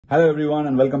Hello everyone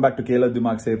and welcome back to Khelo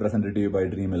Dimaag Se, presented to you by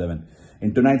Dream 11.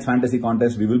 In tonight's fantasy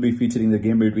contest, we will be featuring the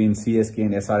game between CSK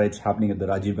and SRH happening at the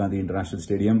Rajiv Gandhi International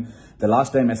Stadium. The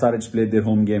last time SRH played their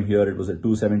home game here, it was a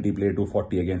 270 play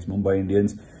 240 against Mumbai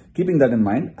Indians. Keeping that in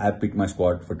mind, I have picked my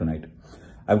squad for tonight.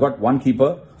 I've got one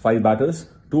keeper, 5 batters,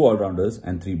 2 all-rounders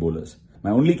and 3 bowlers.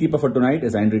 My only keeper for tonight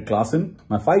is Henrik Klaasen.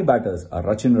 My 5 batters are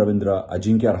Rachin Ravindra,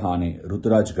 Ajinkya Rahane,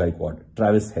 Ruturaj Gaikwad,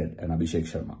 Travis Head and Abhishek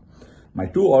Sharma. My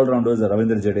 2 all-rounders are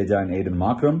Ravindra Jadeja and Aiden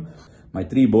Markram. My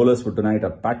 3 bowlers for tonight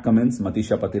are Pat Cummins,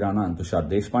 Matisha Patirana and Tushar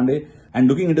Deshpande. And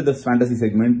looking into this fantasy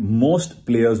segment, most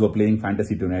players who are playing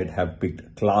fantasy tonight have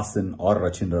picked Klaasen or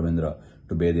Rachin Ravindra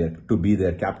to be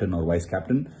their captain or vice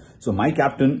captain. So my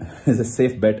captain is a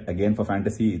safe bet again for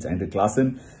fantasy. It's Henrik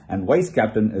Klaasen, and vice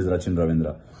captain is Rachin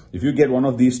Ravindra. If you get one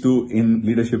of these two in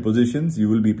leadership positions, you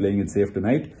will be playing it safe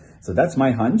tonight. So that's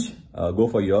my hunch. Go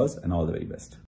for yours and all the very best.